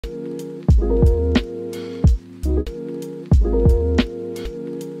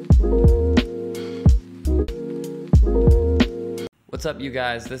What's up, you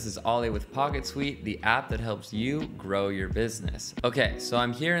guys? This is Ollie with PocketSuite, the app that helps you grow your business. Okay, so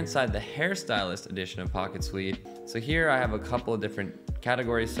I'm here inside the Hairstylist edition of PocketSuite. So here I have a couple of different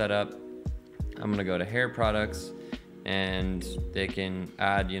categories set up. I'm gonna go to hair products, and they can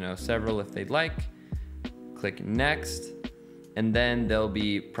add, several if they'd like. Click next, and then they'll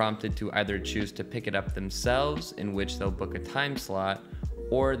be prompted to either choose to pick it up themselves, in which they'll book a time slot,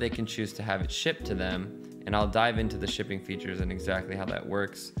 or they can choose to have it shipped to them. And I'll dive into the shipping features and exactly how that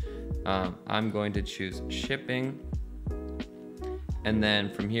works. I'm going to choose shipping. And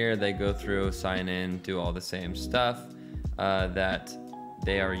then from here, they go through, sign in, do all the same stuff that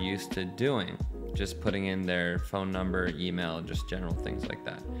they are used to doing. Just putting in their phone number, email, just general things like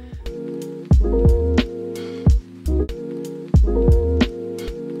that.